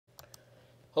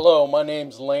Hello, my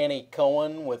name's Lanny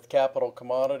Cohen with Capital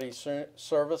Commodity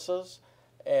Services,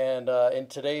 and in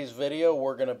today's video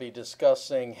we're going to be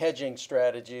discussing hedging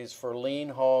strategies for lean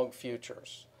hog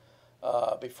futures.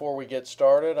 Before we get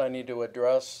started, I need to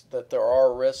address that there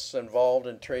are risks involved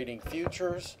in trading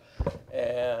futures,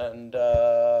 and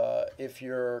if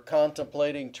you're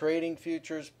contemplating trading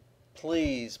futures,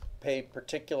 please pay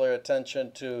particular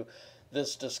attention to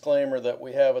this disclaimer that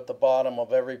we have at the bottom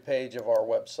of every page of our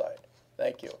website.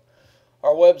 Thank you.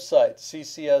 Our website,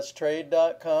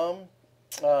 ccstrade.com.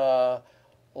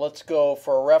 Let's go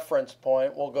for a reference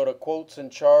point. We'll go to quotes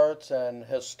and charts and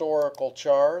historical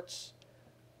charts.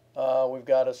 We've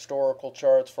got historical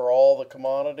charts for all the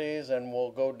commodities, and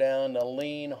we'll go down to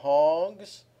lean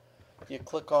hogs. You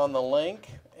click on the link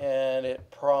and it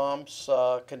prompts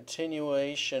a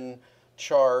continuation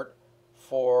chart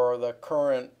for the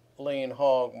current lean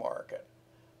hog market.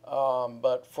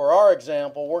 But for our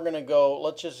example, we're going to go,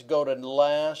 let's just go to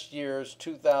last year's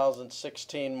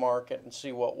 2016 market and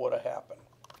see what would have happened.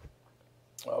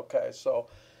 Okay, so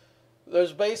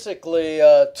there's basically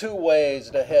two ways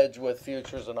to hedge with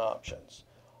futures and options.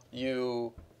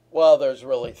 Well, there's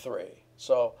really three.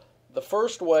 So the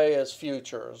first way is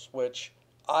futures, which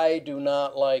I do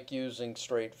not like using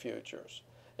straight futures.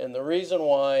 And the reason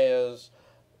why is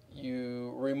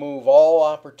you remove all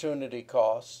opportunity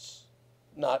costs.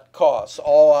 Not costs,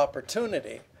 all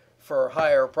opportunity for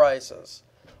higher prices.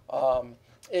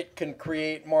 It can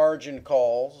create margin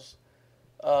calls,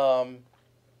 and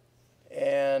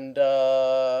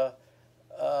I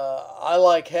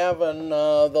like having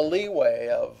the leeway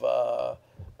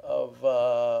of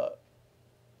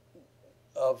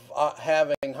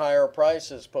having higher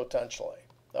prices potentially.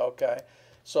 Okay,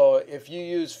 so if you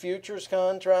use futures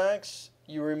contracts,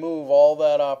 you remove all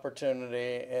that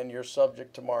opportunity and you're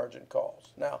subject to margin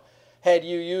calls. Now, had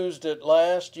you used it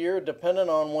last year, depending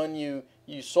on when you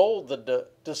sold the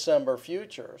December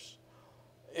futures,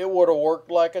 it would have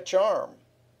worked like a charm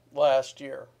last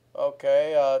year.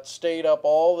 Okay, it stayed up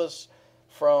all this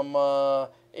from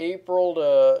April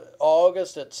to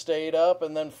August. It stayed up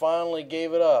and then finally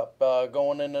gave it up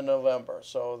going into November.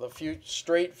 So the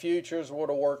straight futures would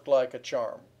have worked like a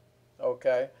charm.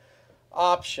 Okay.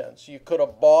 Options. You could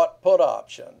have bought put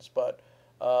options, but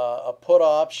a put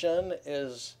option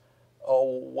is a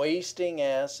wasting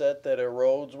asset that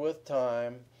erodes with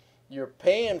time. You're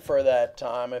paying for that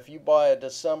time. If you buy a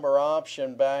December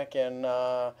option back in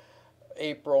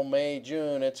April, May,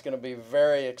 June, it's going to be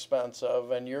very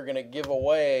expensive, and you're going to give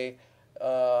away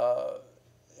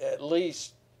at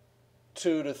least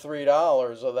 $2 to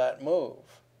 $3 of that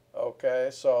move.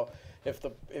 Okay, so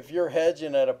if you're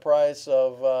hedging at a price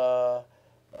of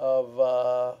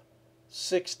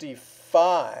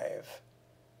 65,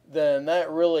 then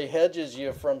that really hedges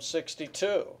you from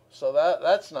 62. So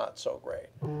that's not so great.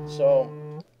 So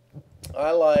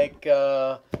I like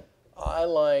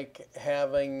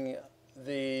having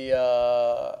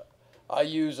I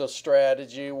use a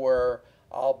strategy where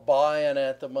I'll buy an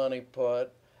at the money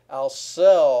put, I'll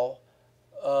sell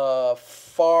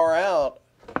far out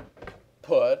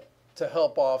put to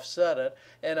help offset it,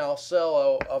 and I'll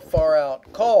sell a far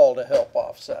out call to help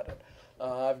offset it.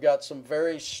 I've got some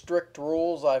very strict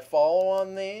rules I follow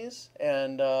on these,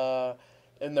 and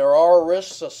there are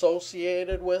risks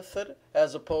associated with it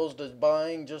as opposed to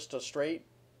buying just a straight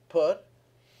put.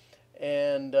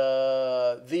 And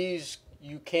these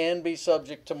you can be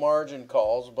subject to margin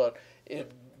calls, but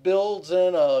it builds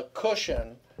in a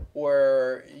cushion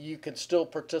where you can still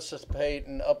participate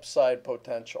in upside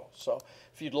potential. So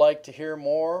if you'd like to hear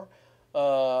more,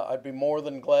 I'd be more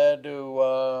than glad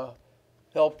to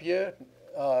help you.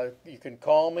 You can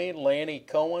call me, Lanny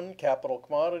Cohen, Capital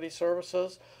Commodity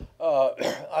Services.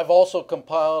 I've also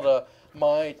compiled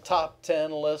my top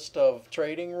 10 list of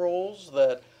trading rules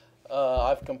that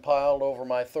I've compiled over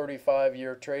my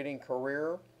 35-year trading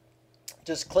career.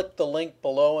 Just click the link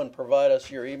below and provide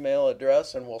us your email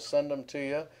address, and we'll send them to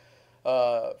you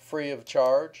free of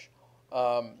charge.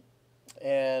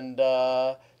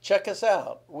 Check us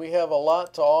out. We have a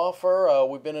lot to offer.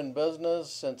 We've been in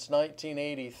business since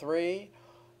 1983.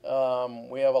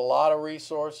 We have a lot of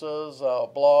resources. A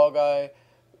blog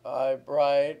I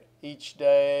write each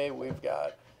day. We've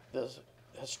got this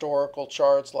historical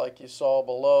charts like you saw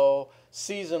below,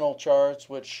 seasonal charts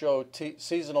which show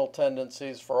seasonal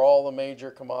tendencies for all the major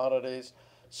commodities,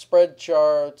 spread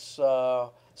charts,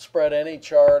 spread any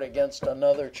chart against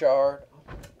another chart,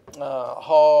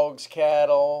 hogs,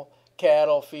 cattle,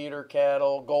 feeder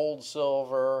cattle, gold,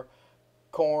 silver,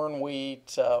 corn,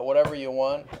 wheat, whatever you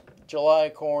want, July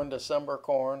corn, December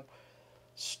corn.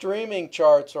 Streaming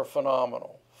charts are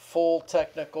phenomenal. full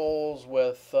technicals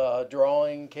with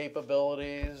drawing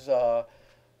capabilities,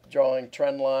 drawing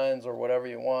trend lines or whatever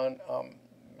you want.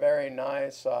 Very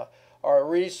nice. Our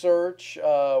research,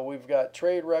 we've got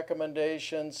trade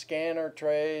recommendations, scanner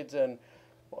trades, and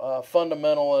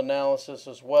fundamental analysis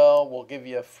as well. We'll give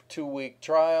you a 2-week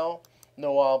trial,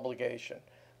 no obligation.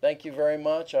 Thank you very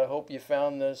much. I hope you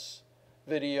found this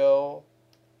video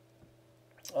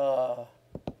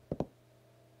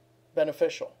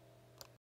beneficial.